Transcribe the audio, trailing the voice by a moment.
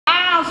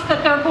asked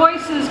that their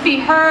voices be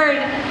heard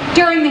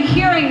during the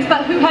hearings,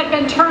 but who had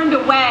been turned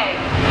away.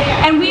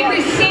 And we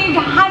received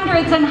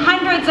hundreds and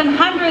hundreds and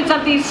hundreds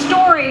of these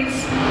stories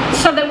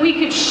so that we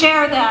could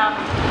share them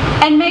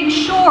and make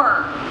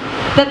sure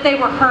that they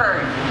were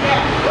heard.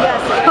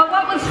 But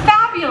what was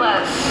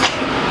fabulous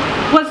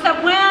was that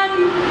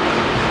when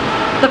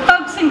the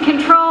folks in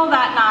control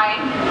that night,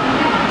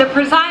 the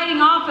presiding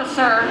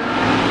officer,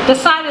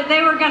 decided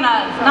they were going to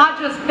not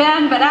just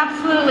bend but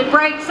absolutely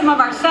break some of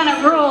our Senate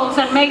rules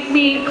and make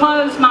me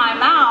close my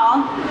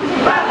mouth,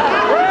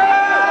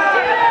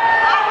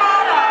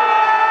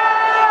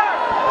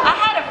 I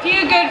had a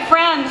few good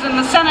friends in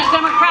the Senate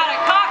Democratic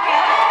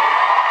Caucus.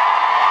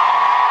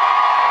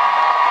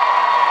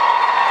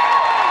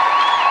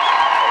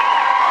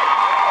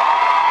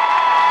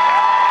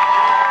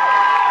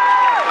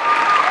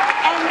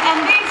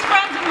 And these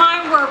friends of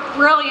mine were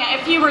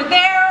brilliant. If you were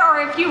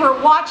there, if you were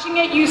watching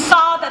it, you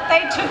saw that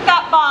they took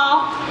that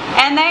ball,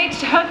 and they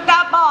took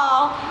that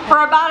ball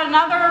for about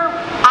another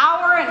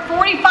hour and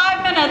 45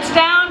 minutes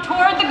down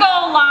toward the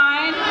goal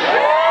line.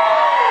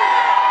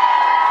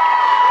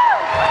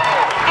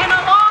 And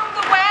along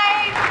the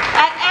way,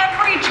 at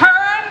every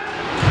turn,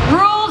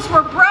 rules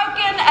were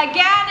broken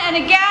again and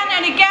again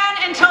and again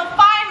until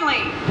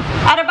finally,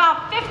 at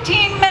about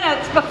 15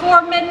 minutes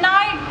before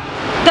midnight,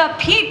 the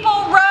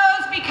people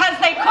rose because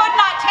they could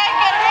not take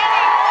it anymore.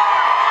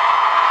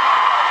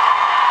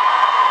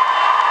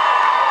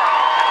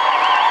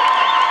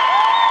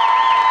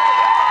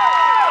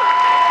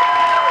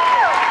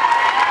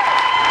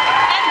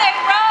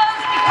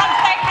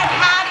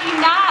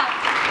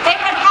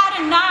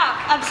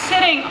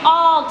 Sitting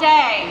all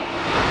day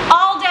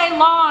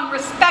long,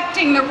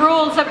 respecting the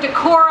rules of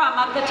decorum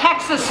of the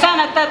Texas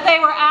Senate that they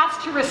were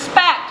asked to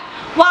respect,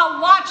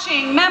 while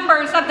watching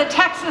members of the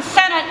Texas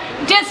Senate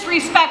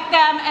disrespect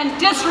them and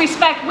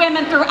disrespect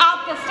women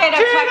throughout the state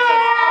of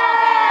Texas.